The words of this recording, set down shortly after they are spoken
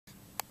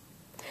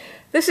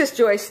This is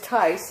Joyce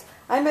Tice.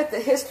 I'm at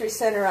the History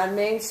Center on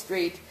Main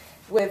Street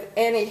with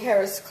Annie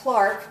Harris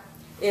Clark.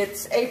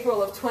 It's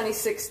April of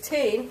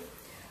 2016.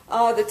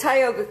 The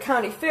Tioga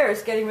County Fair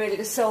is getting ready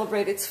to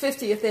celebrate its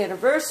 50th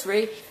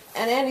anniversary,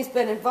 and Annie's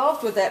been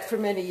involved with that for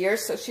many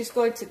years, so she's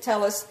going to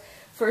tell us,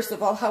 first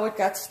of all, how it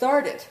got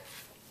started.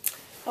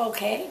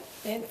 Okay,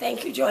 and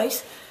thank you,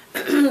 Joyce,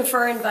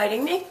 for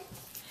inviting me.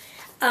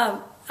 I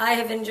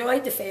have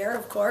enjoyed the fair,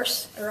 of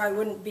course, or I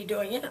wouldn't be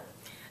doing it.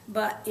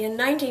 But in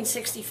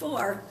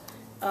 1964,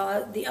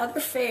 the other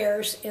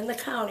fairs in the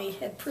county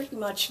had pretty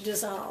much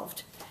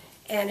dissolved.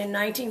 And in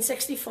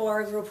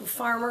 1964, a group of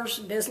farmers,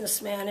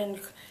 businessmen,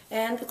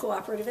 and the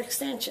Cooperative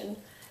Extension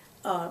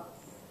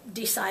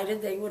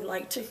decided they would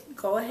like to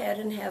go ahead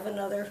and have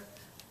another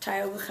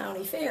Tioga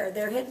County Fair.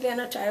 There had been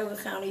a Tioga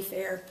County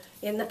Fair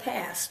in the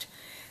past.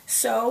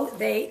 So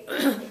they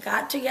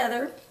got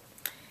together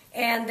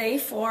and they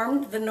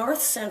formed the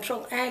North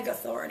Central Ag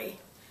Authority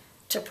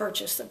to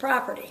purchase the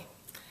property.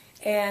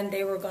 And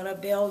they were going to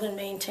build and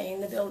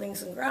maintain the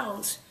buildings and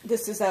grounds.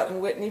 This is out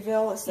in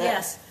Whitneyville, is that?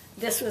 Yes,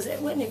 this was at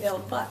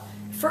Whitneyville, but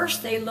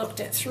first they looked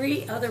at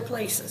two other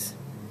places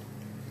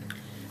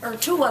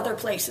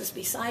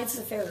besides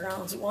the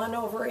fairgrounds, one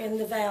over in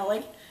the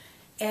valley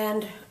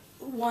and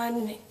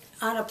one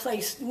on a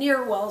place near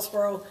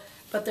Wellsboro,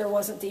 but there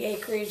wasn't the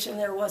acreage and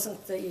there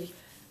wasn't the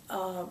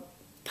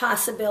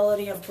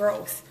possibility of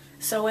growth.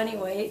 So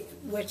anyway,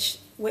 which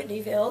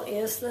Whitneyville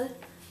is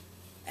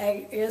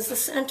the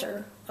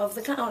center of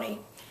the county,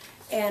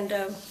 and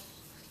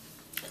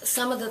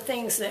some of the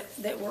things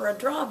that were a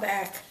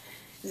drawback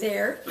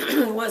there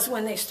was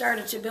when they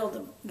started to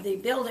build the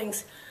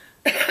buildings.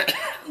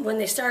 When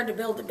they started to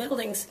build the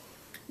buildings,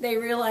 they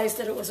realized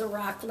that it was a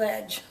rock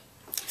ledge,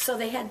 so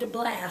they had to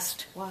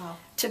blast. Wow.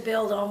 To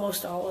build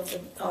almost all of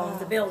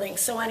the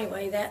buildings. So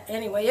anyway,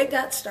 it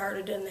got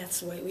started, and that's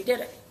the way we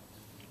did it.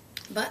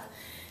 But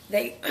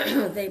they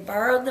they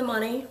borrowed the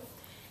money.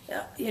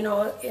 You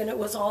know, and it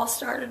was all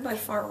started by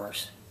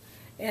farmers.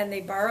 And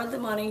they borrowed the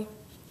money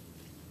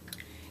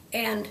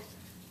and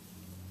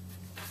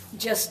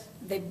just,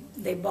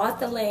 they bought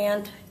the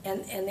land,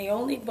 and they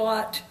only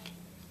bought,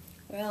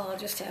 well, I'll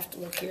just have to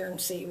look here and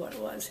see what it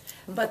was.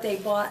 But they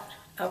bought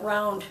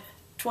around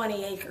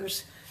 20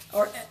 acres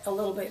or a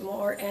little bit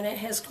more, and it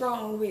has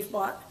grown. We've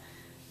bought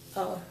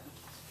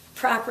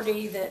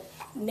property that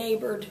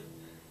neighbored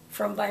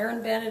from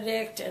Byron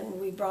Benedict, and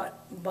we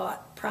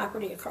bought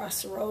property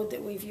across the road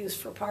that we've used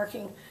for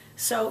parking.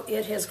 So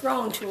it has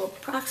grown to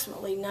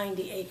approximately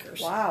 90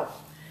 acres. Wow.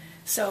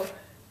 So,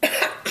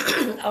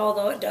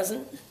 although it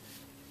doesn't,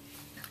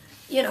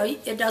 you know,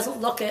 it doesn't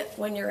look it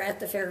when you're at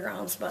the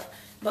fairgrounds, but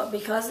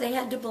because they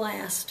had to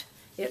blast,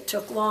 it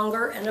took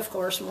longer and, of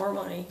course, more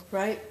money.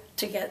 Right.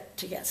 To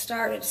get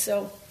started.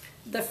 So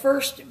the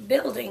first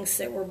buildings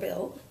that were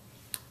built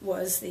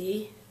was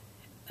the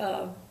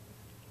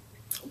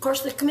of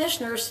course, the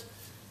commissioners,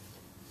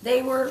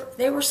 they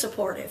were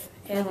supportive,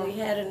 and we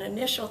had an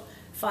initial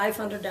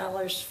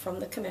 $500 from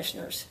the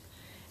commissioners.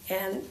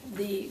 And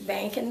the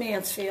bank in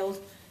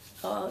Mansfield,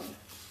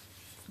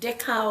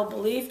 Dick Howe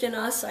believed in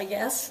us, I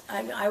guess.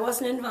 I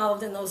wasn't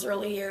involved in those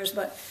early years,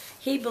 but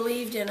he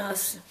believed in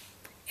us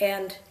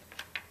and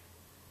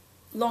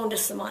loaned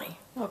us the money.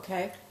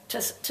 Okay.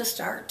 To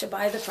start, to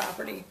buy the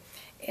property.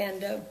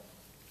 And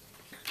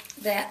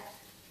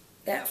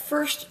that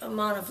first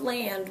amount of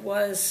land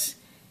was,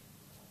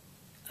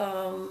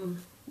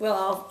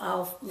 well,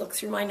 I'll look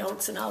through my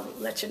notes and I'll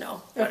let you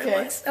know what it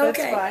was.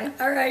 Okay, that's fine.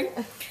 All right.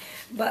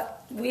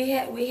 But we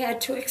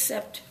had to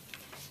accept.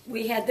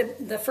 We had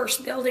the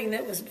first building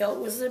that was built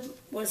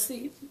was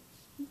the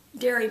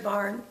dairy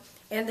barn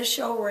and the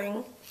show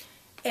ring,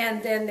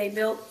 and then they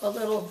built a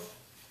little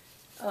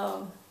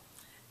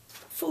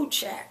food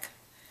shack.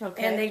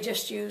 Okay. And they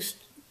just used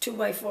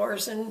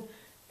 2x4s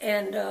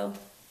and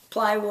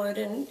plywood,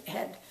 and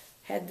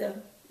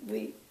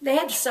they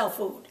had to sell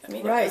food. I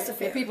mean, right. It was the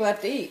fair. People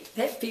have to eat.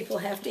 People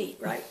have to eat,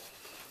 right?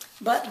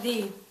 But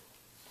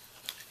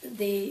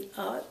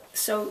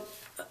so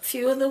a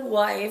few of the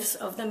wives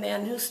of the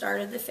men who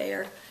started the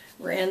fair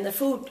ran the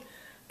food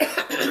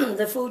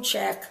the food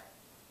shack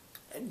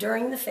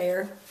during the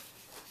fair,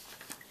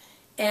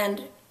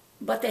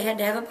 but they had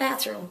to have a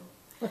bathroom.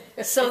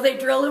 So they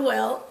drilled a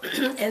well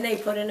and they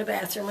put in a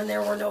bathroom, and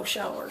there were no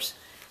showers.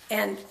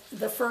 And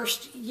the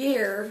first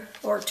year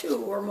or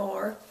two or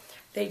more,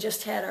 they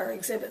just had our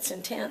exhibits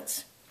in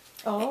tents.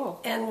 Oh.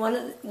 And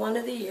one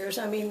of the years,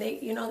 I mean, they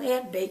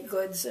had baked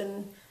goods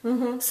and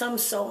some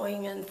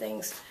sewing and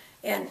things.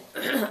 And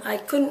I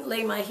couldn't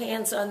lay my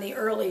hands on the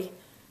early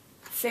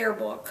fair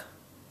book,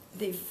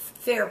 the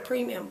fair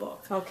premium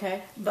book.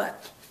 Okay.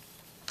 But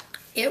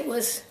it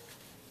was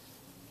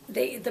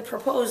the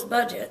proposed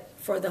budget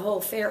for the whole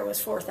fair was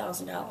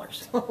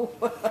 $4,000. Oh,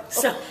 wow.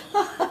 So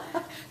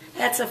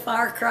that's a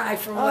far cry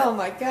from what... Oh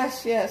my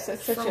gosh, yes,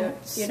 that's such a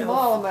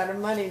small amount of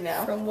money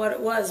now. From what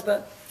it was,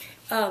 but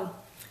the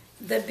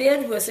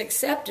bid was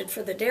accepted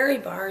for the dairy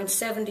barn,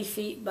 70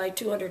 feet by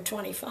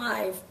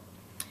 225,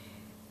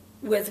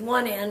 with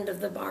one end of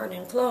the barn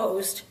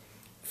enclosed,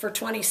 for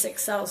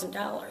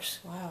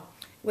 $26,000. Wow.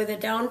 With a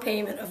down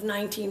payment of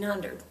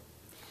 $1,900.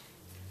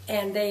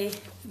 And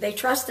they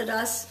trusted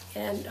us,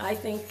 and I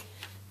think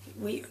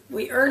we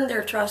earned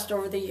their trust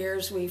over the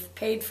years. We've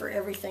paid for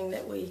everything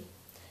that we...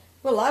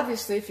 Well,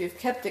 obviously, if you've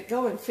kept it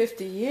going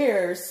 50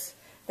 years,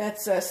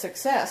 that's a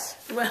success.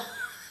 Well,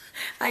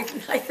 I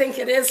think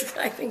it is.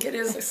 I think it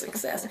is a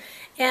success,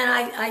 and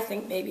I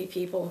think maybe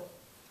people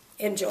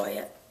enjoy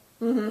it.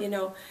 Mm-hmm. You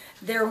know,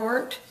 there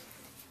weren't.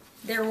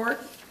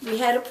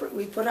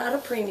 We put out a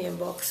premium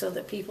book so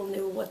that people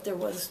knew what there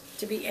was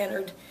to be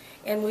entered,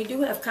 and we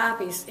do have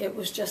copies. It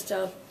was just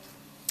a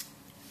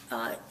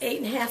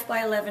 8.5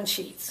 by 11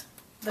 sheets.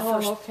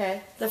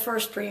 Okay. The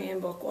first premium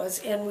book was,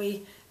 and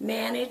we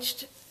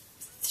managed,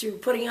 through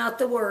putting out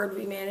the word,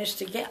 we managed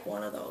to get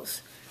one of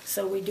those.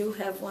 So we do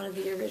have one of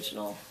the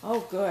original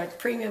good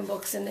premium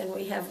books, and then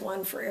we have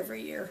one for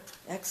every year.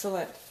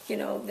 Excellent. You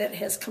know, that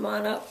has come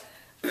on up.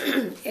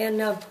 And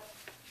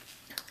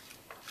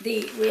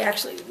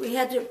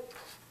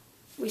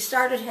we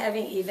started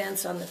having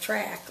events on the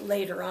track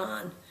later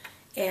on,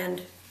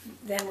 and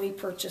then we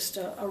purchased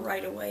a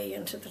right-of-way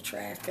into the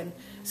track, and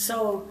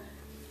so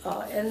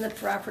and the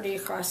property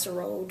across the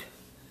road,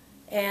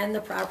 and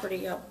the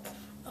property up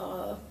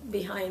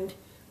behind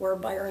where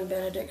Byron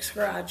Benedict's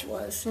garage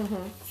was,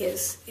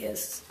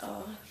 is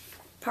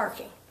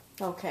parking.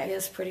 Okay.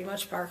 Is pretty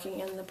much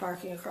parking, and the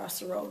parking across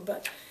the road.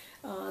 But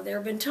there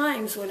have been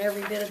times when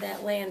every bit of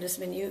that land has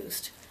been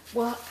used.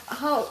 Well,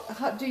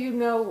 how do you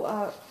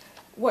know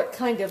what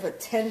kind of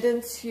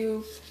attendance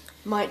you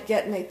might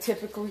get in a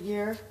typical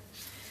year?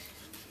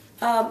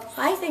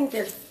 I think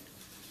there's,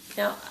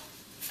 now,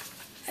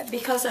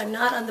 because I'm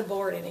not on the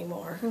board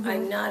anymore,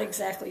 I'm not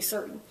exactly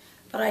certain.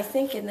 But I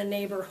think in the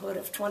neighborhood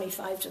of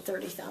 25 to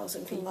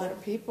 30,000 people. A lot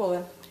of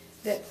people.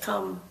 That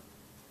come,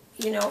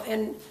 you know,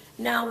 and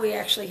now we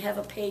actually have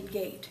a paid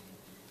gate.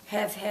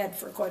 Have had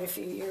for quite a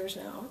few years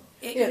now.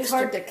 It's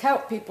hard to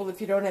count people if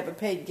you don't have a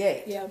paid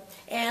gate. Yeah,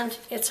 and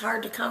it's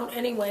hard to count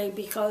anyway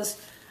because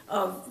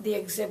of the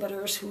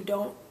exhibitors who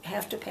don't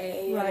have to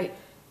pay. Right.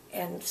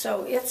 And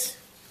so it's...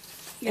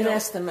 An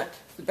estimate,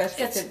 the best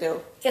you can do.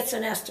 It's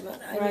an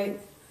estimate. I mean,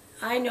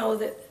 I know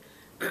that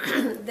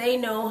they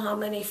know how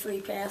many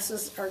free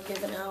passes are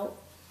given out,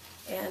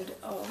 and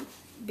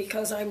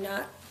because I'm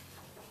not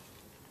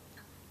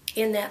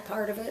in that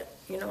part of it,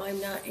 you know,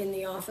 I'm not in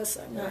the office,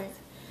 I'm not.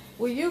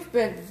 Well, you've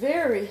been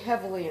very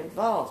heavily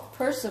involved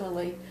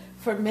personally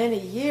for many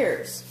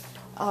years.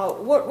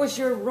 What was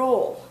your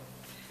role?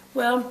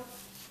 Well,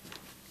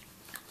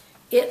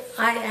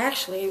 I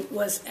actually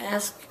was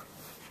asked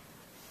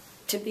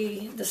to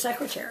be the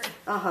secretary.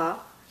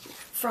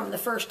 From the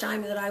first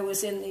time that I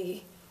was on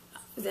the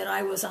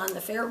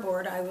fair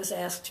board, I was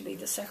asked to be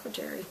the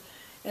secretary.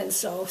 And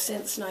so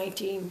since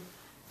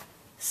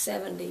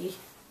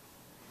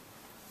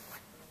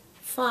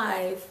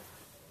 1975,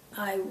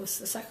 I was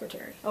the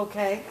secretary.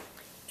 Okay.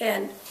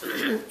 And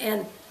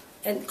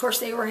of course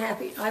they were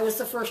happy. I was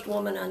the first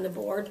woman on the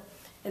board,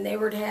 and they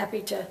were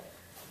happy to,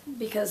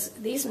 because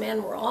these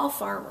men were all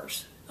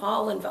farmers,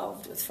 all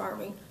involved with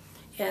farming.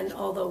 And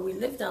although we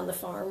lived on a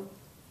farm,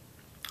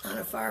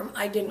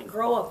 I didn't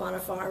grow up on a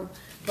farm,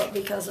 but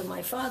because of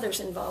my father's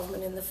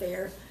involvement in the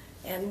fair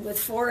and with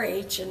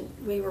 4-H, and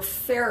we were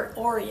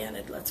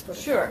fair-oriented, let's put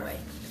it that way.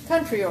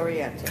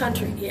 Country-oriented.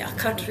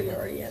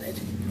 Country-oriented.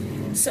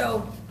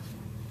 So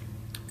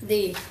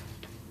in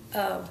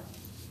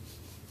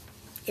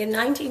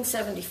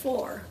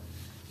 1974,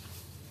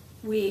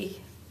 we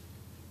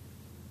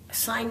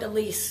signed a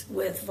lease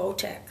with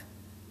VOTEC,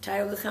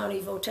 Tioga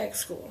County VOTEC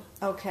School.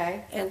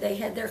 Okay. And they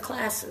had their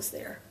classes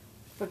there.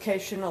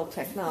 Vocational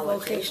technology.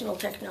 Vocational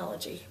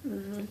technology.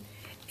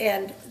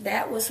 And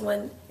that was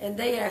when, and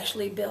they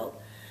actually built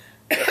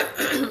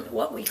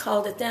what we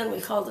called it then,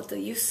 we called it the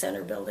Youth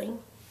Center building.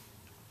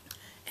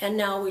 And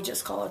now we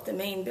just call it the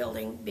main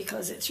building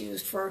because it's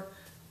used for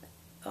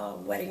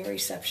wedding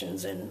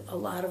receptions and a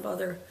lot of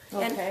other,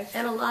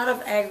 and a lot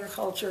of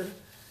agriculture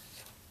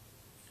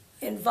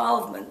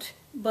involvement,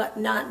 but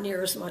not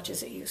near as much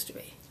as it used to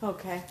be.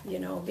 Okay. You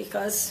know,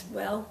 because,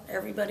 well,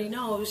 everybody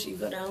knows you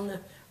go down the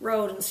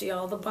road and see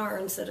all the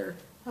barns that are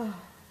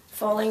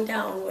falling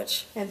down,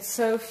 which... And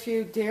so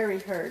few dairy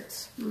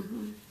herds.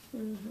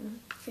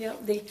 Yeah,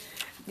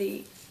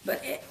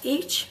 but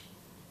each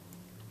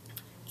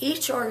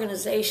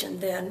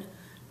organization then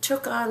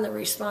took on the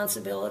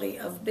responsibility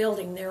of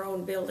building their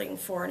own building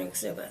for an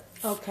exhibit.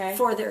 Okay.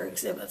 For their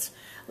exhibits,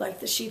 like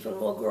the sheep and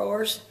wool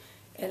growers.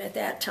 And at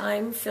that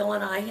time, Phil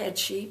and I had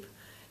sheep,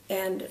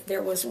 and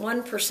there was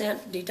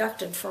 1%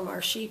 deducted from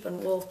our sheep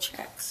and wool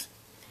checks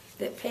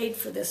that paid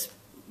for this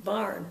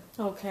barn.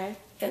 Okay.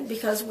 And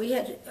because we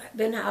had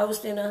been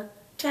housed in a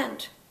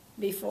tent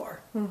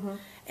before.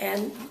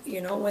 And,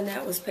 you know, when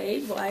that was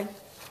paid, why,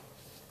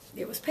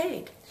 it was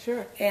paid.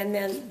 Sure. And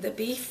then the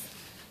beef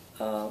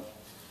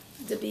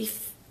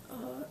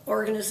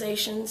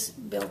organizations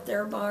built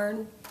their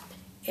barn,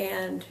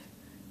 and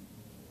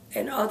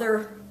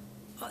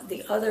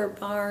the other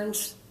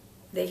barns,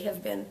 they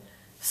have been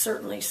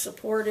certainly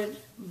supported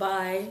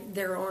by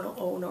their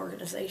own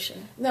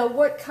organization. Now,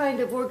 what kind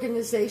of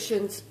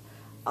organizations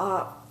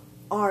are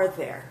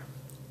there?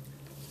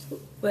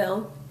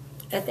 Well,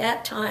 at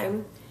that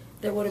time,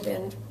 there would have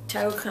been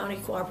Tioga County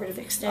Cooperative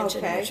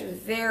Extension, Okay. which was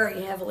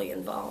very heavily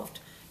involved,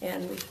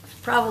 and we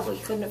probably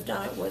couldn't have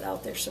done it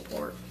without their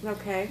support.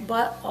 Okay.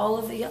 But all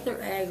of the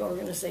other ag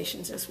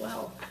organizations as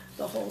well,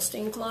 the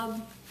Holstein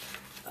Club,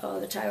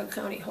 the Tioga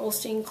County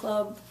Holstein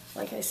Club,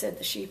 like I said,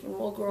 the sheep and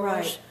wool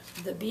growers,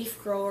 Right. the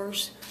beef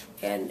growers,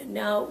 and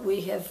now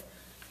we have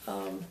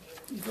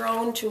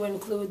grown to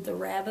include the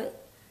rabbits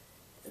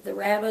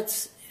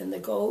and the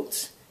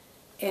goats,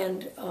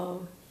 and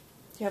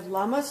You have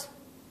llamas?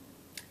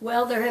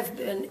 well, there have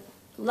been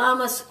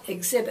llamas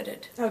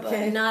exhibited,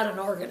 Okay. but not an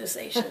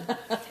organization.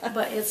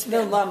 But it's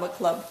No been, llama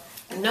club.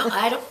 no,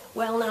 I don't.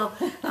 Well, no,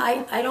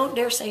 I don't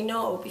dare say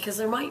no because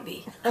there might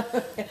be.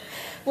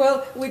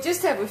 Well, we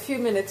just have a few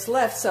minutes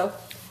left, so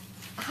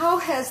how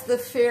has the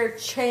fair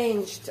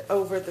changed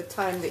over the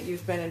time that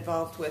you've been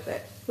involved with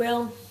it?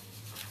 Well,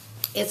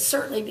 it's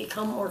certainly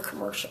become more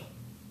commercial.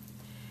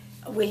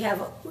 We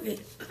have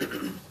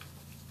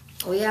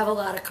we have a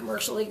lot of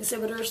commercial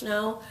exhibitors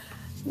now.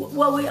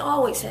 Well, we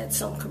always had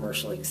some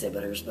commercial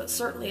exhibitors, but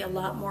certainly a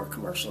lot more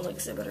commercial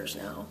exhibitors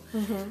now.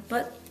 Mm-hmm.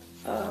 But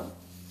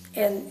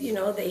and you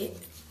know, they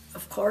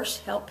of course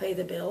help pay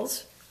the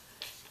bills.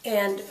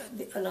 And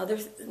another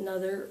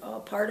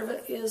part of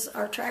it is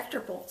our tractor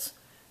pulls.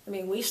 I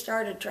mean, we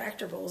started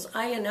tractor pulls.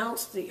 I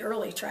announced the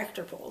early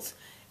tractor pulls,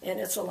 and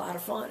it's a lot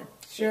of fun.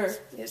 Sure.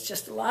 It's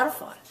just a lot of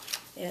fun.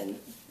 And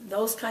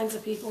those kinds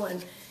of people,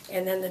 and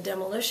then the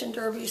demolition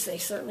derbies, they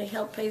certainly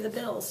help pay the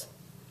bills.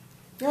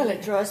 Well,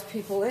 it draws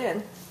people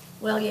in.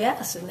 Well,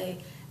 yes, and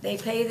they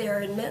pay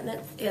their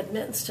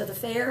admittance to the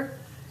fair,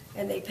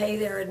 and they pay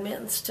their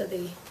admittance to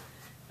the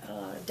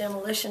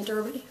demolition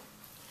derby.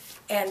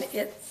 And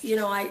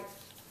I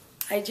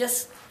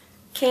just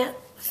can't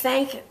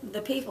thank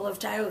the people of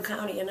Tioga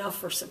County enough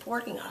for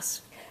supporting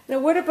us. Now,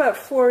 what about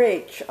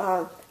 4-H?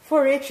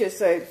 4-H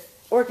is an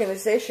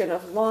organization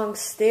of long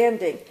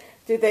standing.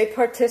 Do they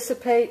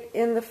participate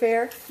in the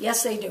fair?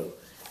 Yes, they do.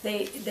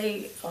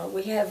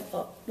 We have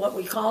what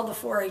we call the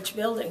 4-H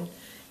building,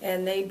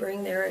 and they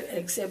bring their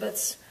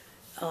exhibits.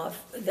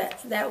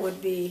 That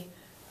would be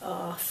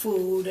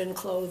food and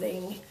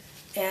clothing,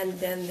 and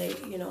then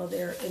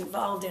they're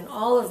involved in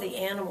all of the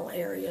animal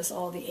areas,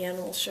 all the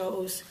animal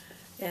shows,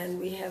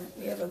 and we have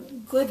a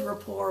good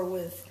rapport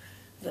with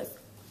the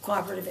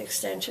Cooperative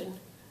Extension,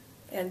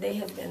 and they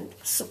have been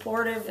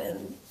supportive,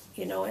 and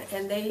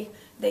and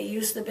they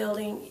use the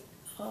building.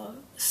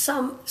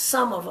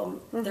 Some of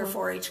them, their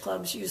 4-H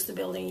clubs, use the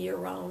building year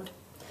round.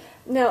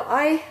 Now,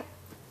 I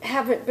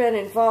haven't been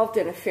involved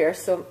in a fair,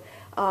 so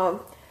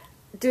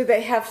do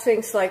they have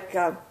things like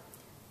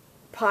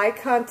pie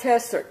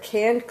contests or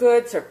canned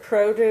goods or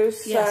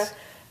produce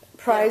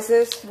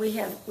prizes?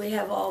 Yeah, we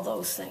have all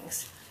those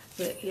things.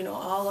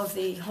 All of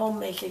the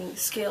homemaking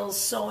skills,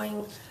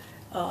 sewing,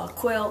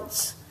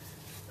 quilts,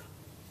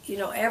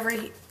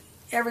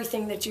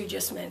 everything that you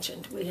just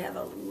mentioned. We have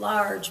a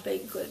large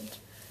baked good.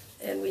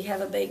 And we have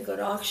a baked good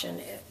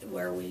auction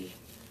where we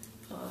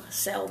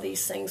sell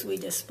these things. We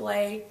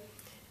display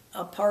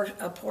a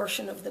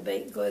portion of the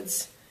baked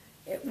goods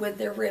with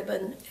their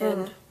ribbon,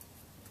 and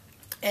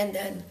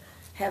then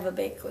have a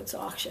baked goods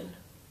auction.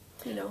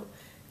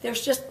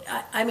 There's just,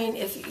 I mean,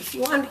 if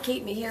you wanted to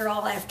keep me here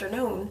all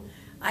afternoon,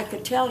 I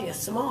could tell you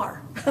some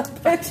more. I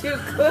bet you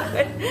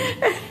could.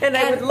 And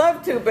I would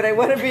love to, but I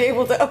want to be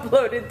able to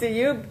upload it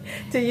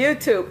to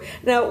YouTube.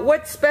 Now,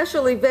 what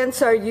special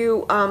events are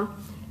you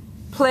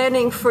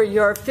planning for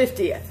your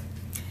 50th?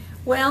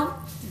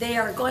 Well, they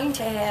are going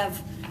to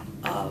have,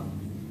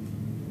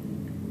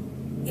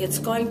 it's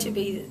going to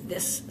be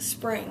this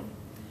spring.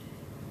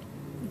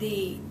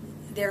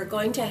 They're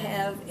going to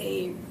have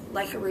a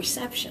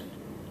reception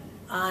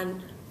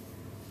on,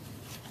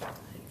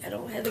 I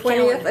don't have the 20th?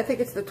 calendar. I think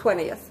it's the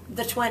 20th.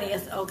 The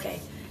 20th, okay.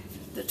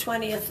 The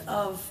 20th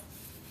of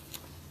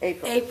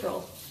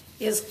April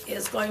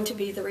is going to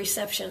be the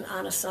reception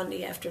on a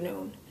Sunday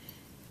afternoon.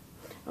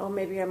 Oh,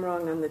 maybe I'm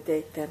wrong on the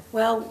date then.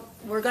 Well,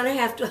 we're going to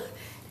have to.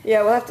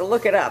 Yeah, we'll have to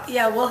look it up.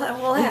 Yeah, we'll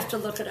have to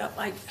look it up.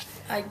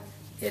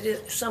 It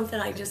is something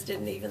I just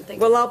didn't even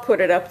think. Well, I'll put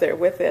it up there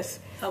with this.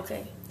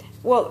 Okay.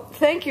 Well,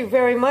 thank you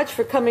very much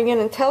for coming in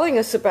and telling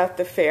us about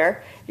the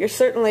fair. You're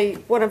certainly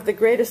one of the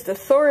greatest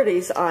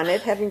authorities on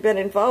it, having been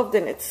involved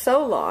in it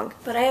so long.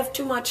 But I have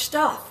too much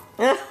stuff.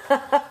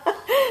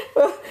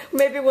 Well,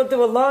 maybe we'll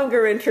do a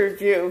longer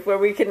interview where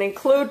we can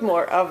include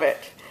more of it.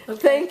 Okay.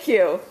 Thank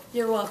you.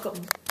 You're welcome.